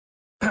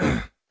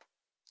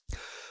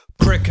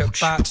market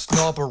bat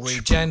snobbery,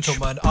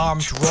 gentlemen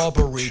armed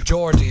robbery,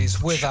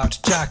 Geordies without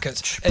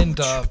jackets,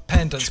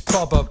 independence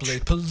probably,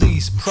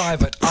 police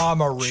private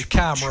armory,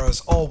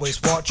 cameras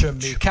always watching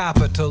me,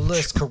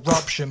 capitalist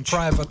corruption,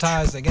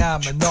 privatizing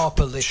and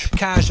monopoly,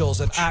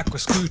 casuals and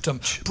aquascutum,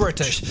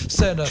 British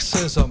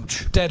cynicism,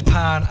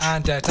 deadpan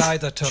and dead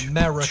either to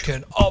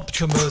American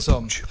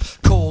optimism,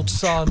 cold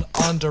sun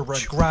under a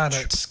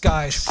granite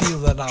sky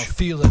ceiling, I'm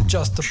feeling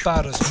just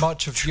about as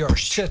much of your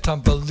shit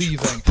I'm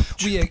believing.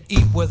 We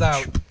eat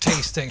without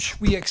tasting,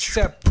 we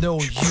accept no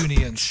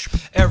unions.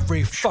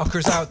 Every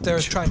fucker's out there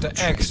is trying to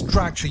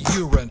extract the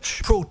urine.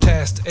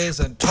 Protest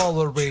isn't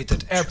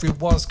tolerated,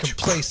 everyone's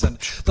complacent.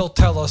 They'll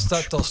tell us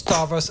that they'll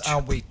starve us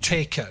and we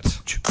take it.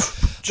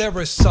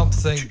 There is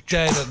something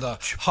dead in the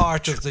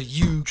heart of the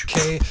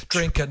UK.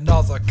 Drink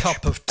another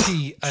cup of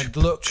tea and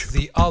look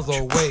the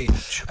other way.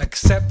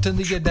 Accepting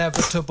the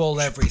inevitable,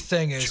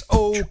 everything is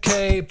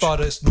okay, but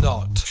it's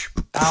not.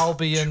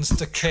 Albion's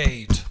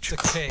decayed,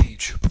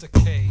 decayed,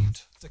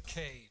 decayed,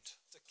 decayed,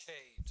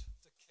 decayed.